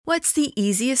What's the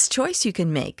easiest choice you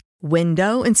can make?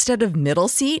 Window instead of middle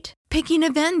seat? Picking a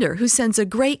vendor who sends a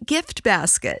great gift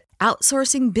basket?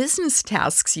 Outsourcing business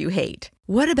tasks you hate?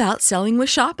 What about selling with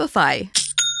Shopify?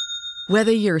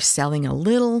 Whether you're selling a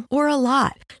little or a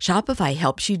lot, Shopify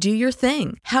helps you do your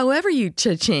thing, however you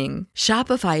cha-ching.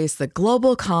 Shopify is the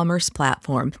global commerce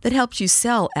platform that helps you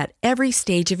sell at every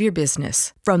stage of your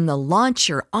business. From the launch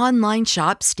your online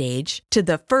shop stage to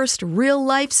the first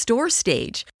real-life store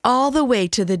stage, all the way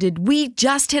to the did we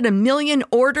just hit a million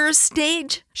orders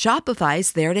stage.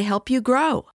 Shopify's there to help you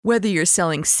grow. Whether you're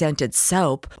selling scented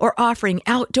soap or offering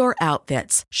outdoor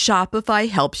outfits, Shopify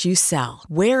helps you sell.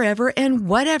 Wherever and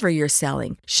whatever you're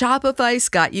selling, Shopify's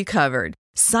got you covered.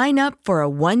 Sign up for a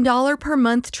 $1 per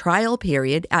month trial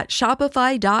period at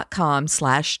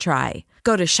shopify.com/try.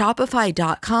 Go to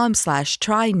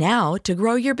shopify.com/try now to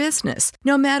grow your business,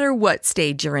 no matter what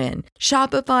stage you're in.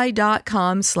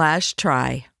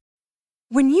 Shopify.com/try.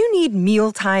 When you need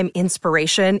mealtime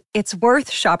inspiration, it's worth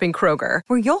shopping Kroger,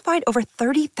 where you'll find over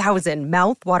 30,000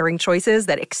 mouth-watering choices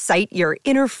that excite your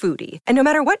inner foodie. And no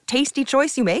matter what tasty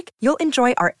choice you make, you'll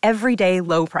enjoy our everyday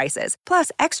low prices,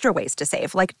 plus extra ways to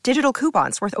save, like digital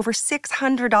coupons worth over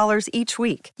 $600 each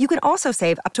week. You can also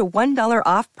save up to $1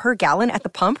 off per gallon at the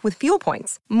pump with fuel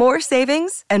points. More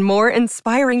savings and more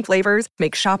inspiring flavors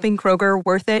make shopping Kroger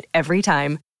worth it every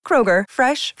time. Kroger,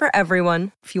 fresh for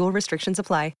everyone. Fuel restrictions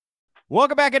apply.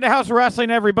 Welcome back into House of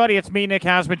Wrestling, everybody. It's me, Nick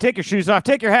Hausman. Take your shoes off,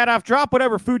 take your hat off, drop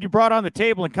whatever food you brought on the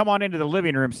table, and come on into the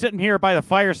living room. Sitting here by the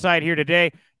fireside here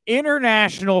today,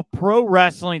 international pro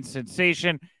wrestling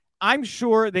sensation. I'm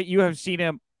sure that you have seen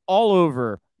him all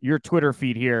over your Twitter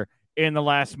feed here in the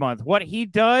last month. What he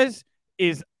does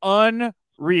is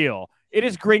unreal. It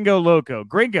is Gringo Loco.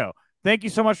 Gringo, thank you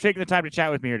so much for taking the time to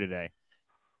chat with me here today.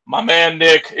 My man,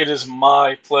 Nick, it is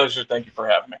my pleasure. Thank you for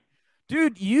having me.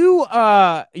 Dude,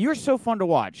 you're so fun to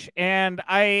watch, and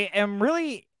I'm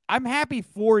happy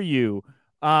for you,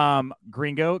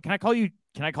 Gringo. Can I call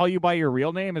you by your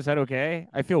real name? Is that okay?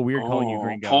 I feel weird calling you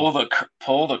Gringo.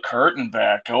 Pull the curtain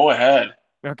back. Go ahead.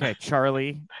 Okay,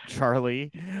 Charlie.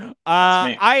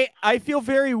 I feel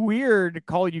very weird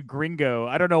calling you Gringo.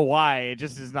 I don't know why. It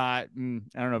just is not.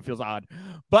 I don't know. It feels odd.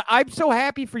 But I'm so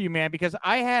happy for you, man, because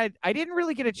I didn't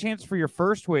really get a chance for your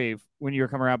first wave when you were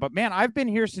coming around. But man, I've been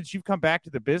here since you've come back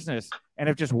to the business and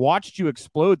have just watched you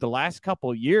explode the last couple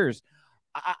of years.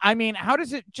 I mean, how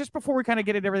does it, just before we kind of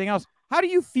get into everything else, how do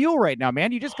you feel right now,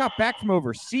 man? You just got back from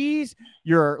overseas.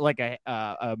 You're like a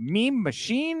meme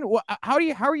machine. How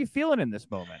are you feeling in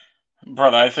this moment?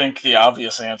 Brother, I think the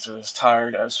obvious answer is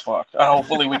tired as fuck.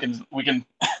 Hopefully we can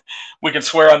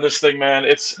swear on this thing, man.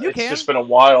 It's just been a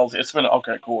wild,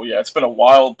 okay, cool. Yeah, it's been a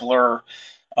wild blur.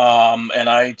 And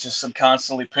I just am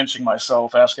constantly pinching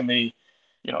myself, asking me,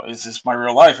 is this my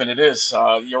real life? And it is.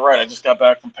 You're right. I just got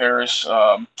back from Paris.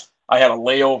 I had a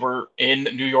layover in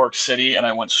New York City, and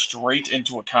I went straight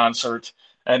into a concert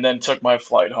and then took my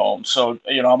flight home. So,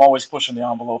 I'm always pushing the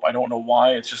envelope. I don't know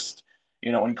why. It's just,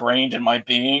 ingrained in my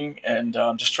being, and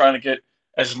I'm just trying to get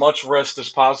as much rest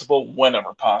as possible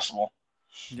whenever possible.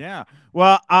 Yeah.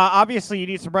 Well, obviously you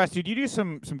need some rest, dude. You do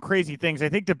some crazy things. I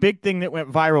think the big thing that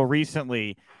went viral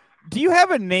recently, do you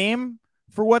have a name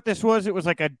for what this was? It was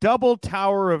like a double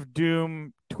Tower of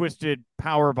Doom twisted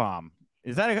power bomb.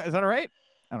 Is that all right?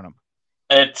 I don't know.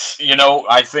 It's,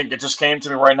 I think it just came to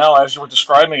me right now as you were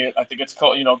describing it. I think it's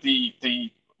called, the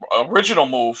original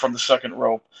move from the second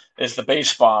rope is the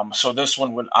base bomb. So this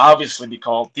one would obviously be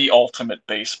called the ultimate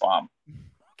base bomb.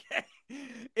 Okay.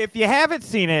 If you haven't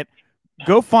seen it,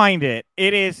 go find it.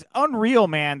 It is unreal,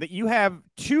 man, that you have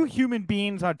two human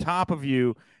beings on top of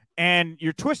you and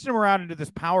you're twisting them around into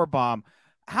this power bomb.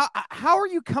 How are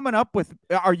you coming up with?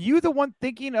 Are you the one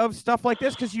thinking of stuff like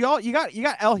this? Because you got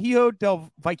El Hijo del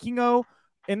Vikingo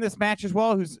in this match as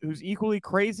well, who's equally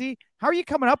crazy. How are you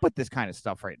coming up with this kind of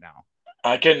stuff right now?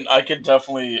 I can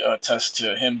definitely attest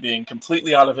to him being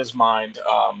completely out of his mind,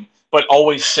 but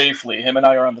always safely. Him and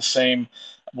I are on the same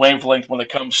wavelength when it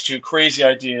comes to crazy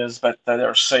ideas that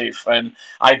are safe. And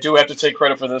I do have to take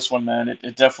credit for this one, man.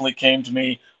 It definitely came to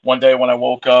me one day when I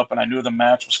woke up and I knew the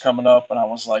match was coming up, and I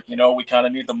was like, we kind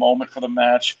of need the moment for the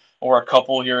match, or a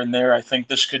couple here and there. I think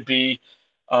this could be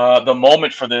the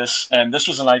moment for this. And this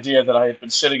was an idea that I had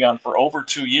been sitting on for over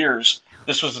 2 years.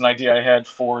 This was an idea I had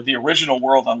for the original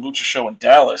World on Lucha show in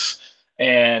Dallas,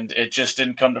 and it just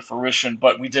didn't come to fruition.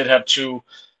 But we did have two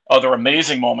other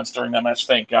amazing moments during that match,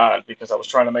 thank God, because I was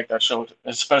trying to make that show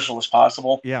as special as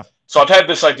possible. Yeah. So I've had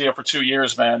this idea for 2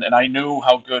 years, man, and I knew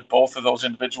how good both of those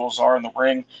individuals are in the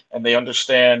ring, and they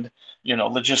understand,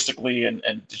 logistically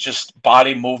and just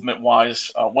body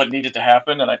movement-wise what needed to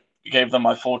happen. And gave them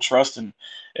my full trust, and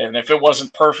if it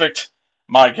wasn't perfect,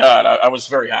 my God, I was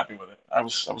very happy with it. I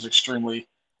was extremely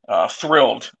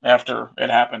thrilled after it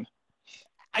happened.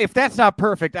 If that's not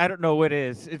perfect, I don't know what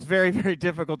is. It's very, very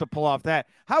difficult to pull off that.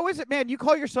 How is it, man? You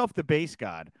call yourself the base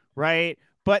god, right?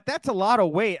 But that's a lot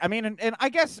of weight. I mean, and I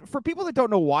guess for people that don't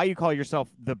know why you call yourself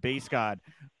the base god,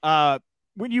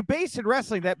 when you base in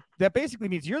wrestling, that basically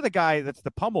means you're the guy that's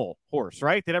the pummel horse,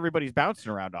 right? That everybody's bouncing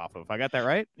around off of. I got that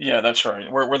right? Yeah, that's right.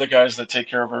 We're the guys that take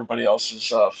care of everybody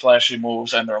else's flashy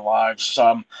moves and their lives.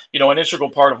 An integral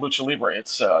part of lucha libre.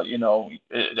 It's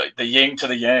the yin to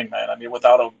the yang, man. I mean,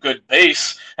 without a good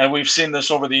base, and we've seen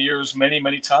this over the years many,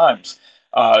 many times.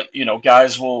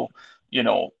 Guys will,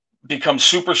 become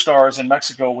superstars in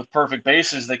Mexico with perfect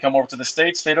bases. They come over to the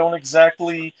States, they don't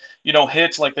exactly,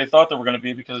 hit like they thought they were going to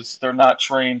be because they're not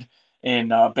trained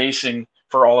in basing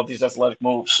for all of these athletic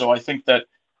moves. So I think that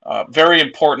very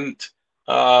important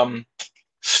um,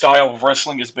 style of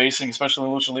wrestling is basing, especially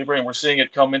in lucha libre, and we're seeing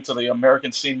it come into the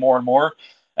American scene more and more.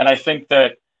 And I think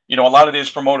that a lot of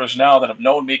these promoters now that have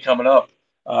known me coming up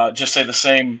just say the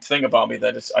same thing about me,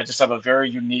 that I just have a very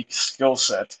unique skill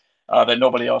set that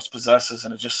nobody else possesses,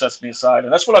 and it just sets me aside.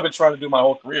 And that's what I've been trying to do my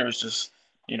whole career, is just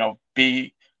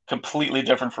be completely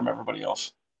different from everybody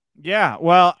else. Yeah,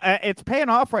 well, it's paying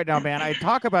off right now, man. I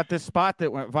talk about this spot that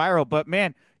went viral, but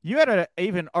man, you had an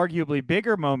even arguably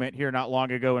bigger moment here not long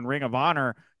ago in Ring of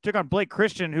Honor. Took on Blake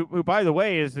Christian, who by the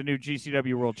way, is the new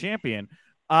GCW World Champion.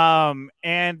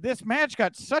 And this match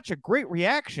got such a great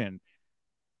reaction.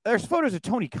 There's photos of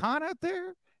Tony Khan out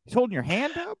there. He's holding your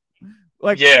hand up.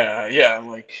 Like, yeah.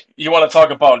 Like, you want to talk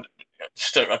about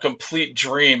just a complete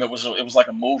dream. It was like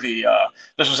a movie.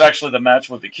 This was actually the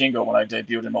match with Vikingo when I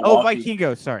debuted in Milwaukee. Oh,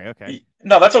 Vikingo. Sorry. Okay.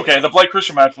 No, that's okay. The Blake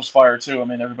Christian match was fire too. I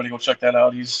mean, everybody go check that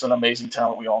out. He's an amazing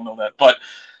talent. We all know that. But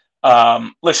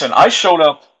listen, I showed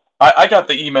up. I got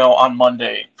the email on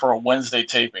Monday for a Wednesday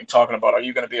taping talking about, are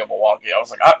you going to be at Milwaukee? I was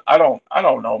like, I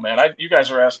don't know, man. You guys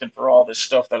are asking for all this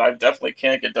stuff that I definitely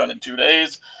can't get done in 2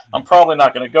 days. I'm probably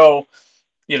not going to go.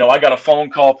 I got a phone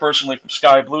call personally from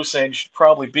Sky Blue saying you should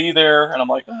probably be there. And I'm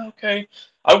like, oh, okay.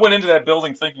 I went into that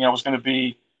building thinking I was going to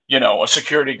be, a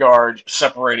security guard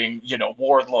separating,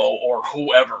 Wardlow or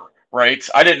whoever, right?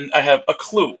 I have a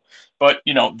clue. But,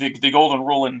 the golden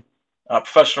rule in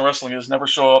professional wrestling is never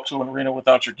show up to an arena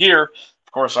without your gear.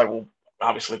 Of course, I will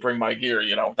obviously bring my gear,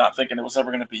 not thinking it was ever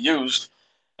going to be used.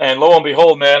 And lo and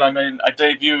behold, man, I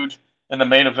debuted in the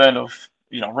main event of,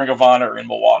 Ring of Honor in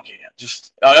Milwaukee,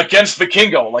 just against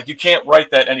Vikingo. Like, you can't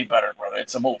write that any better, brother.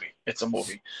 It's a movie. It's a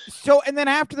movie. So, and then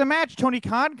after the match, Tony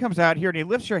Khan comes out here and he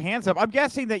lifts your hands up. I'm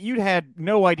guessing that you had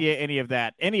no idea any of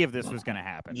this was going to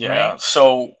happen. Yeah. Right?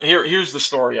 So here's the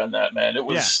story on that, man. It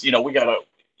was, we got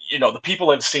the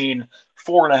people had seen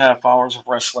 4.5 hours of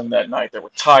wrestling that night. They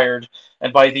were tired.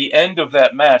 And by the end of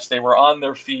that match, they were on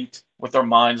their feet with their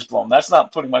minds blown. That's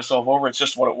not putting myself over. It's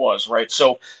just what it was, right?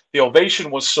 So the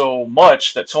ovation was so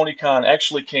much that Tony Khan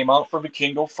actually came out for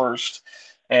Vikingo first.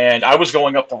 And I was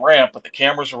going up the ramp, but the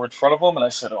cameras were in front of him. And I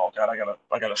said, oh, God,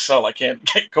 I gotta sell. I can't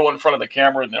go in front of the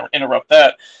camera and interrupt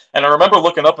that. And I remember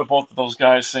looking up at both of those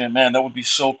guys saying, man, that would be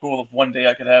so cool if one day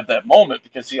I could have that moment,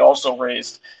 because he also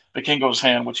raised Vikingo's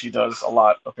hand, which he does a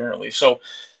lot, apparently. So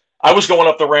I was going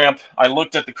up the ramp. I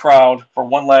looked at the crowd for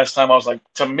one last time. I was like,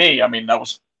 to me, I mean, that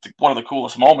was one of the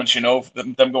coolest moments,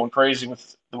 them going crazy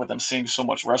with them seeing so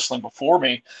much wrestling before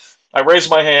me. I raised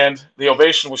my hand. The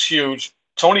ovation was huge.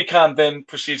 Tony Khan then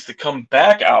proceeds to come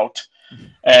back out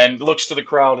and looks to the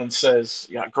crowd and says,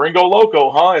 yeah, Gringo Loco,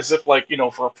 huh? As if like,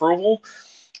 for approval.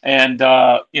 And,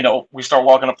 we start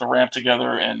walking up the ramp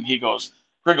together and he goes,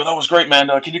 Gringo, that was great, man.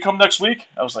 Can you come next week?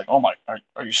 I was like, oh my,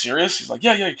 are you serious? He's like,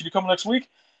 yeah, can you come next week?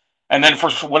 And then for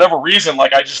whatever reason,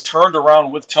 like, I just turned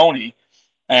around with Tony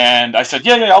and I said,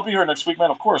 yeah, I'll be here next week, man.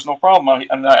 Of course, no problem.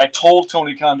 And I told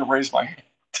Tony Khan to raise my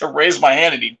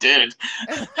hand, and he did.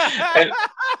 And,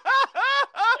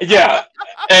 yeah.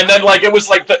 And then, like, it was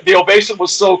like the ovation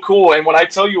was so cool. And when I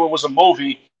tell you it was a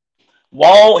movie,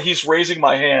 while he's raising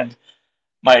my hand,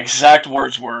 my exact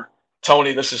words were,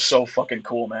 Tony, this is so fucking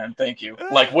cool, man. Thank you.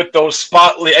 Like, with those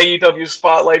AEW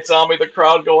spotlights on me, the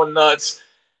crowd going nuts.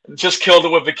 Just killed it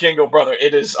with Vikingo, brother.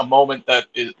 It is a moment that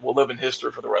will live in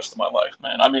history for the rest of my life,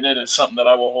 man. I mean, it is something that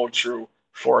I will hold true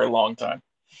for a long time.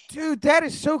 Dude, that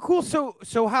is so cool.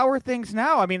 So how are things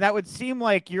now? I mean, that would seem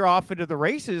like you're off into the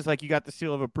races, like you got the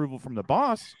seal of approval from the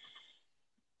boss.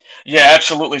 Yeah,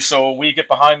 absolutely. So we get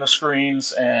behind the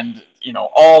screens, and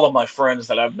all of my friends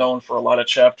that I've known for a lot of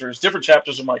different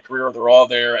chapters of my career, they're all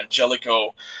there.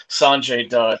 Angelico, Sanjay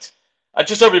Dutt,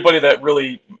 just everybody that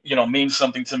really means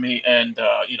something to me. And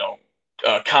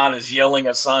Khan is yelling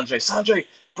at Sanjay,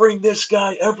 bring this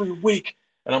guy every week.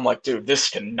 And I'm like, dude, this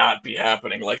cannot be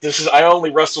happening. Like, this is, I only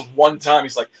wrestled one time.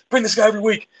 He's like, bring this guy every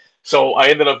week. So I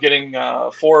ended up getting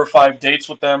 4 or 5 dates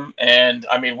with them. And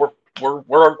I mean, we're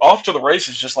off to the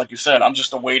races, just like you said. I'm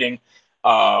just awaiting,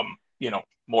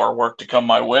 more work to come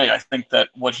my way. I think that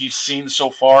what he's seen so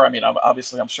far, I mean,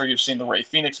 obviously, I'm sure you've seen the Ray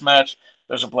Phoenix match.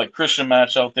 There's a Blake Christian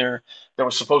match out there. There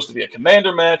was supposed to be a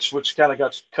Commander match, which kind of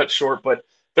got cut short. But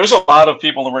there's a lot of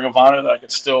people in Ring of Honor that I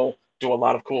could still do a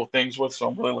lot of cool things with. So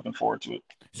I'm really looking forward to it.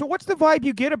 So what's the vibe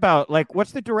you get about, like,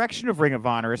 what's the direction of Ring of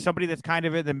Honor? As somebody that's kind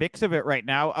of in the mix of it right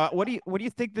now, what do you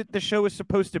think that the show is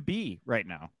supposed to be right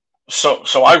now? So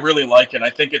I really like it. I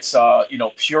think it's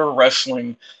pure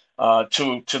wrestling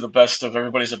to the best of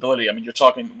everybody's ability. I mean, you're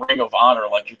talking Ring of Honor,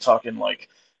 like you're talking like,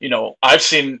 I've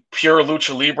seen pure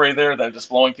lucha libre there that is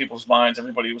blowing people's minds.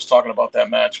 Everybody was talking about that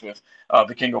match with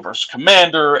Vikingo versus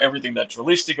Commander, everything that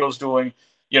Dralistico's doing.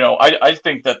 I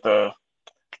think that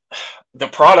the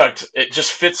product, it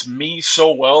just fits me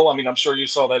so well. I mean, I'm sure you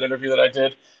saw that interview that I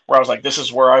did where I was like, this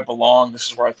is where I belong. This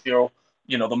is where I feel,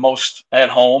 the most at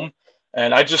home.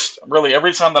 And I just really,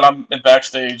 every time that I'm in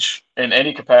backstage in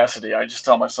any capacity, I just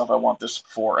tell myself I want this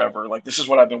forever. Like, this is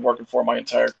what I've been working for my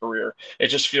entire career. It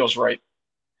just feels right.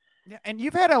 Yeah, and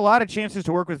you've had a lot of chances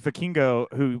to work with Vikingo,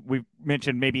 who we've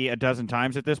mentioned maybe a dozen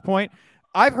times at this point.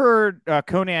 I've heard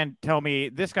Conan tell me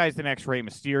this guy's the next Rey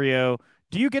Mysterio.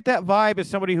 Do you get that vibe as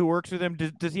somebody who works with him?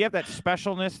 Does he have that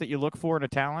specialness that you look for in a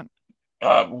talent?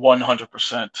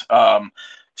 100%.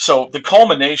 So the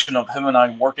culmination of him and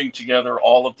I working together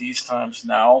all of these times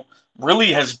now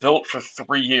really has built for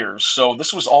 3 years. So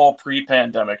this was all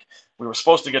pre-pandemic. We were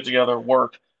supposed to get together,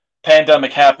 work.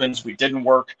 Pandemic happens. We didn't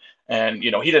work. And,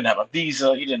 he didn't have a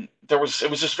visa. It was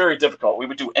just very difficult. We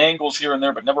would do angles here and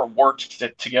there, but never worked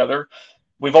together.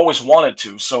 We've always wanted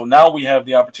to. So now we have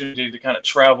the opportunity to kind of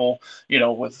travel,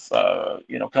 with,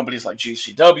 companies like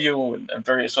GCW and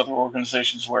various other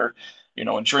organizations where, in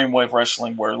Dreamwave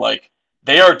Wrestling, where like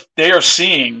they are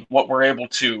seeing what we're able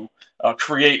to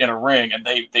create in a ring, and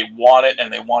they want it,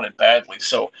 and they want it badly.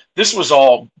 So this was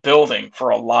all building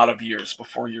for a lot of years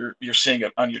before you're seeing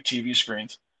it on your TV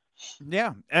screens.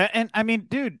 Yeah. And I mean,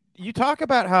 dude, you talk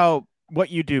about how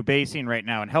what you do basing right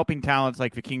now and helping talents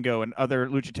like Vikingo and other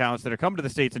lucha talents that are coming to the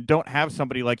States and don't have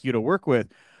somebody like you to work with.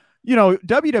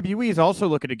 WWE is also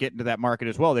looking to get into that market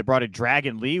as well. They brought in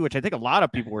Dragon Lee, which I think a lot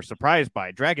of people were surprised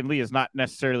by. Dragon Lee is not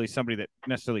necessarily somebody that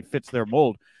necessarily fits their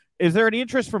mold. Is there any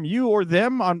interest from you or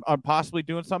them on possibly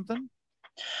doing something?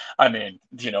 I mean,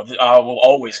 I will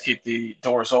always keep the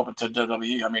doors open to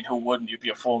WWE. I mean, who wouldn't? You'd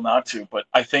be a fool not to. But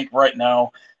I think right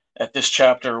now, at this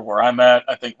chapter where I'm at,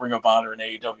 I think Ring of Honor and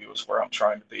AEW is where I'm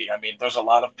trying to be. I mean, there's a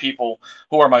lot of people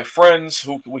who are my friends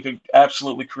who we could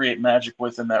absolutely create magic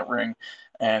with in that ring.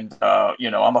 And,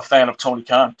 I'm a fan of Tony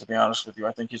Khan, to be honest with you.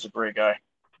 I think he's a great guy.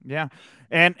 Yeah.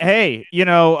 And hey,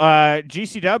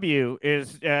 GCW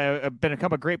is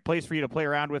become a great place for you to play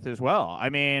around with as well. I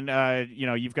mean,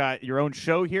 you've got your own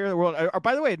show here. The world. Or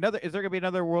by the way, is there going to be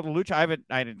another World of Lucha?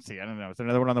 I didn't see. I don't know. Is there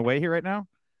another one on the way here right now?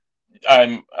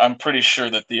 I'm pretty sure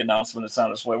that the announcement is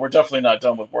on its way. We're definitely not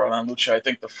done with World of Lucha. I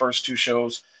think the first 2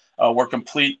 shows were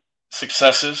complete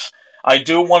successes. I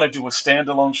do want to do a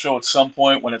standalone show at some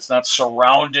point when it's not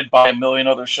surrounded by a million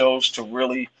other shows to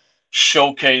really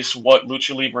showcase what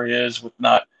Lucha Libre is with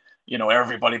not,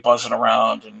 everybody buzzing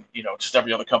around and, just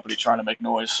every other company trying to make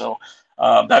noise. So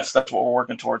that's what we're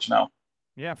working towards now.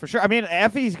 Yeah, for sure. I mean,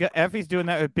 Effie's doing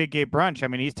that with Big Gay Brunch. I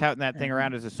mean, he's touting that thing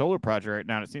around as a solo project right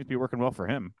now, and it seems to be working well for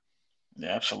him. Yeah,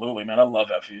 absolutely, man. I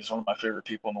love Effie. He's one of my favorite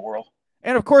people in the world.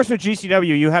 And of course, with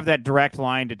GCW, you have that direct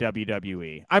line to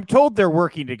WWE. I'm told they're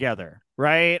working together,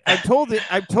 right? I'm told that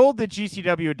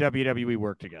GCW and WWE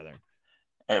work together.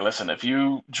 Hey, listen, if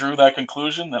you drew that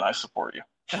conclusion, then I support you.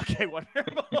 Okay,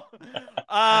 wonderful.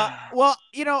 Well,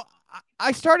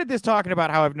 I started this talking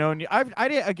about how I've known you.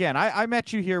 I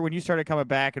met you here when you started coming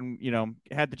back and,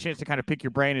 had the chance to kind of pick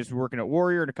your brain as we were working at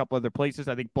Warrior and a couple other places.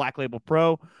 I think Black Label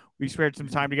Pro, we spared some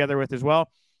time together with as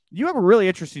well. You have a really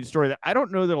interesting story that I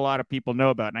don't know that a lot of people know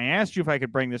about. And I asked you if I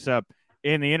could bring this up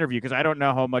in the interview because I don't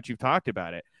know how much you've talked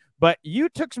about it. But you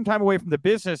took some time away from the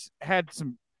business, had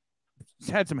some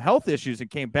health issues and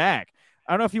came back.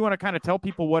 I don't know if you want to kind of tell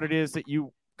people what it is that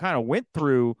you kind of went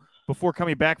through before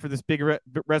coming back for this big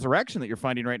resurrection that you're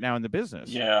finding right now in the business.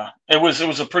 Yeah, it was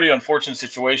a pretty unfortunate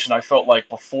situation. I felt like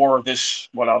before this,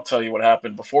 I'll tell you what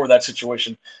happened. Before that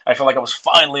situation, I felt like I was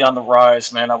finally on the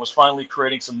rise, man. I was finally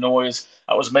creating some noise.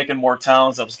 I was making more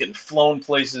towns. I was getting flown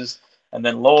places. And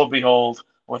then lo and behold,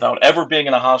 without ever being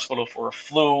in a hospital for a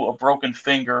flu, a broken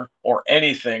finger, or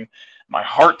anything, my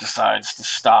heart decides to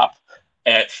stop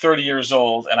at 30 years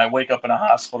old. And I wake up in a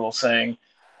hospital saying,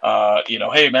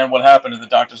 hey man, what happened? And the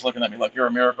doctor's looking at me like, you're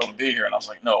a miracle to be here. And I was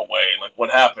like, no way, like what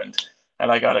happened?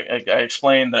 And I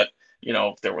explained that,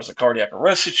 there was a cardiac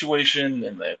arrest situation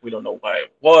and that we don't know why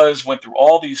it was, went through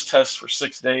all these tests for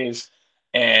 6 days.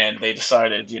 And they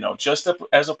decided, just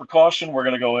as a precaution, we're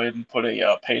going to go ahead and put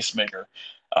a pacemaker,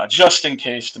 just in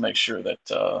case, to make sure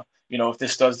that, if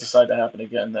this does decide to happen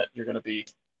again, that you're going to be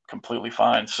completely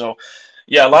fine. So,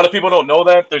 yeah, a lot of people don't know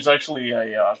that. There's actually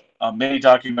a mini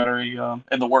documentary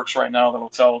in the works right now that'll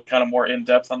tell kind of more in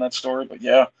depth on that story. But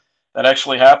yeah, that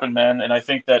actually happened, man. And I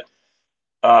think that,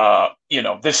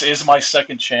 this is my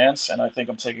second chance, and I think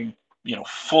I'm taking,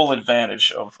 full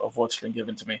advantage of what's been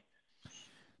given to me.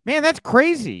 Man, that's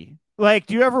crazy. Like,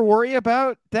 do you ever worry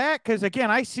about that? Because again,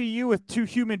 I see you with two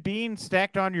human beings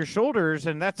stacked on your shoulders,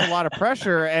 and that's a lot of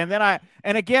pressure. And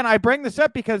again, I bring this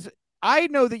up because I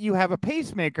know that you have a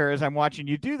pacemaker as I'm watching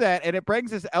you do that, and it brings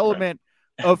this element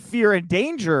of fear and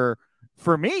danger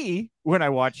for me when I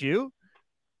watch you.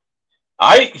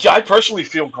 I personally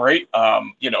feel great.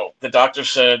 The doctor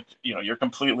said, you're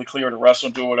completely clear to wrestle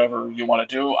and do whatever you want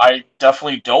to do. I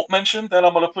definitely don't mention that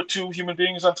I'm going to put two human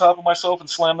beings on top of myself and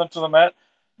slam them to the mat.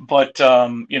 But,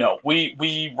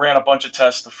 we ran a bunch of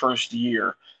tests the first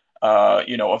year,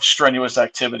 of strenuous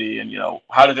activity and,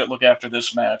 how did it look after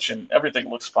this match, and everything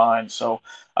looks fine. So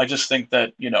I just think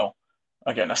that,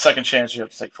 again, a second chance, you have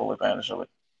to take full advantage of it.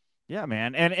 Yeah,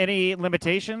 man. And any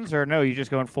limitations, or no, you're just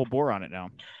going full bore on it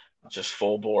now? Just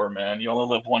full bore, man. You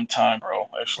only live one time, bro.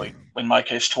 Actually, in my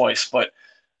case, twice. But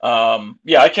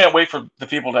yeah, I can't wait for the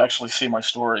people to actually see my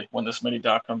story when this mini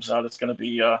doc comes out. It's gonna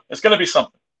be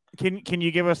something. Can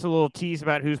you give us a little tease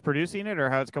about who's producing it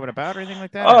or how it's coming about or anything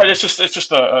like that? It's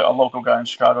just a local guy in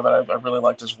Chicago that I really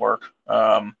liked his work,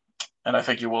 and I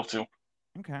think you will too.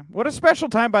 Okay, what a special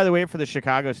time, by the way, for the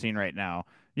Chicago scene right now.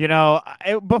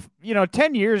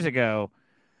 10 years ago,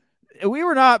 we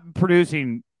were not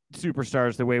producing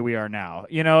superstars the way we are now.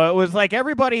 It was like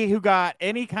everybody who got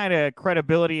any kind of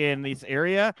credibility in this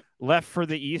area left for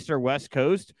the East or West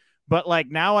Coast. But like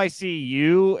now I see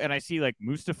you and I see like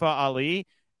Mustafa Ali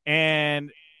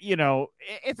and,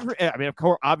 of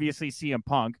course, obviously CM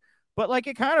Punk, but like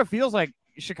it kind of feels like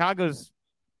Chicago's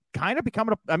kind of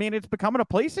becoming it's becoming a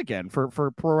place again for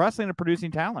pro wrestling and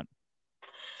producing talent.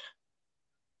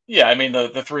 Yeah, I mean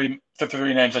the three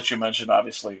names that you mentioned,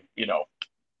 obviously,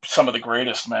 some of the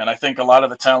greatest, man. I think a lot of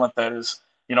the talent that is,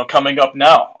 coming up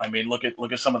now. I mean, look at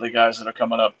some of the guys that are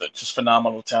coming up that just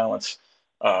phenomenal talents.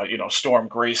 Storm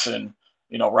Grayson,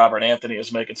 Robert Anthony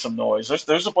is making some noise.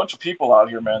 There's a bunch of people out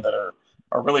here, man, that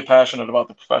are really passionate about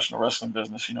the professional wrestling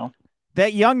business,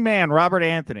 That young man, Robert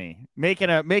Anthony,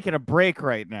 making a break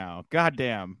right now.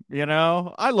 Goddamn,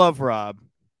 I love Rob.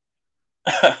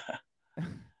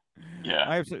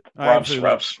 Yeah,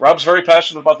 Rob's very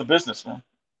passionate about the business, man.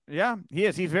 Yeah, he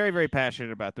is. He's very, very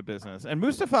passionate about the business. And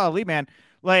Mustafa Ali, man,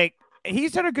 like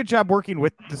he's done a good job working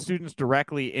with the students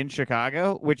directly in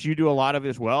Chicago, which you do a lot of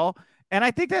as well. And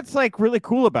I think that's like really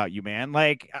cool about you, man.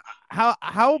 Like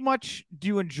how much do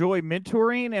you enjoy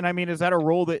mentoring? And I mean, is that a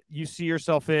role that you see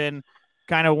yourself in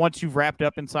kind of once you've wrapped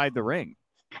up inside the ring?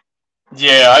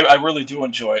 Yeah, I really do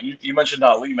enjoy it. You mentioned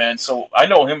Ali, man. So I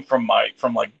know him from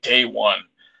like day one.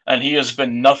 And he has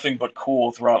been nothing but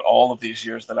cool throughout all of these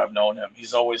years that I've known him.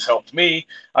 He's always helped me.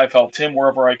 I've helped him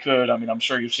wherever I could. I mean, I'm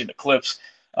sure you've seen the clips.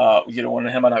 When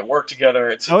him and I work together,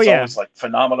 it's always like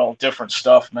phenomenal, different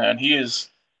stuff, man. He is,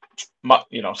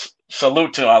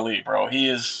 salute to Ali, bro.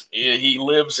 He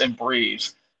lives and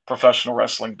breathes professional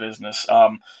wrestling business.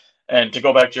 And to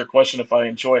go back to your question, if I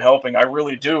enjoy helping, I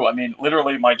really do. I mean,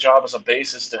 literally, my job as a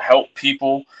base is to help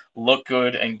people look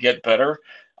good and get better.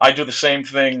 I do the same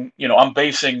thing. I'm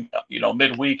basing,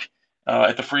 midweek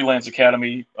at the Freelance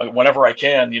Academy whenever I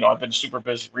can. I've been super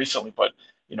busy recently, but,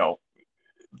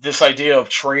 this idea of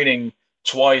training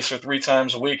twice or three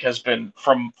times a week has been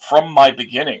from my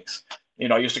beginnings.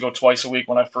 I used to go twice a week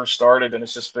when I first started, and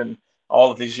it's just been all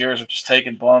of these years of just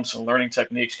taking bumps and learning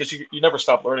techniques because you never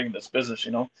stop learning in this business,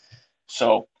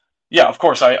 So, yeah, of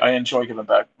course, I enjoy giving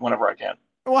back whenever I can.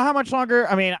 Well, how much longer?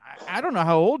 I mean, I don't know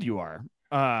how old you are.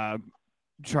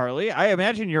 Charlie, I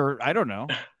imagine you're, I don't know,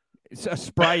 a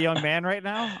spry young man right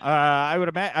now. I would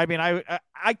imagine. I mean,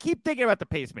 I keep thinking about the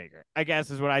pacemaker, I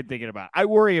guess is what I'm thinking about. I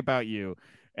worry about you,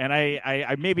 and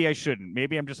I maybe I shouldn't.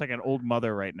 Maybe I'm just like an old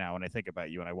mother right now when I think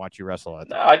about you and I watch you wrestle out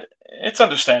there. It's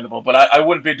understandable, but I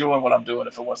wouldn't be doing what I'm doing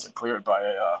if it wasn't cleared by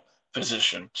a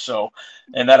physician. So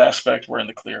in that aspect, we're in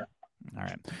the clear. All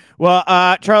right. Well,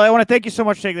 Charlie, I want to thank you so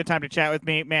much for taking the time to chat with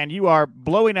me. Man, you are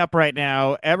blowing up right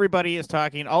now. Everybody is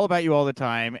talking all about you all the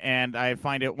time, and I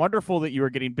find it wonderful that you are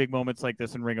getting big moments like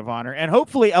this in Ring of Honor and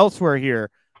hopefully elsewhere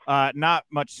here not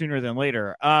much sooner than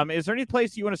later. Is there any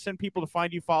place you want to send people to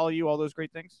find you, follow you, all those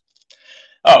great things?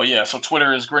 Oh, yeah. So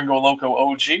Twitter is Gringo Loco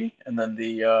OG, and then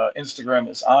the Instagram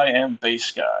is I am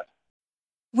Base God.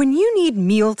 When you need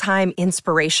mealtime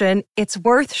inspiration, it's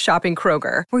worth shopping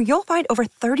Kroger, where you'll find over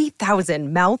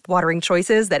 30,000 mouth-watering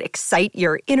choices that excite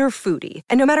your inner foodie.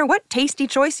 And no matter what tasty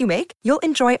choice you make, you'll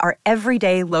enjoy our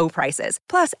everyday low prices,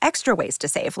 plus extra ways to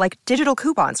save, like digital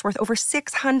coupons worth over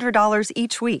 $600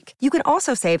 each week. You can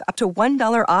also save up to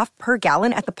 $1 off per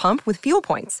gallon at the pump with fuel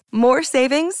points. More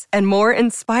savings and more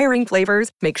inspiring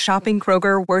flavors make shopping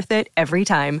Kroger worth it every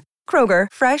time. Kroger,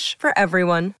 fresh for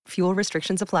everyone. Fuel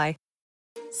restrictions apply.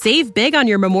 Save big on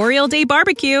your Memorial Day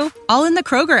barbecue, all in the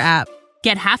Kroger app.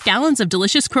 Get half gallons of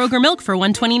delicious Kroger milk for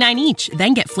 $1.29 each.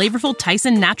 Then get flavorful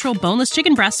Tyson natural boneless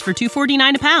chicken breasts for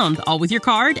 $2.49 a pound, all with your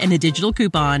card and a digital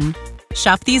coupon.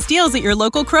 Shop these deals at your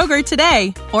local Kroger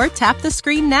today, or tap the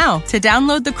screen now to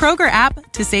download the Kroger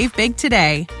app to save big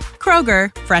today.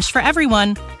 Kroger, fresh for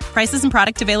everyone. Prices and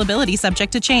product availability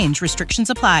subject to change. Restrictions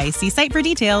apply. See site for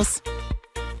details.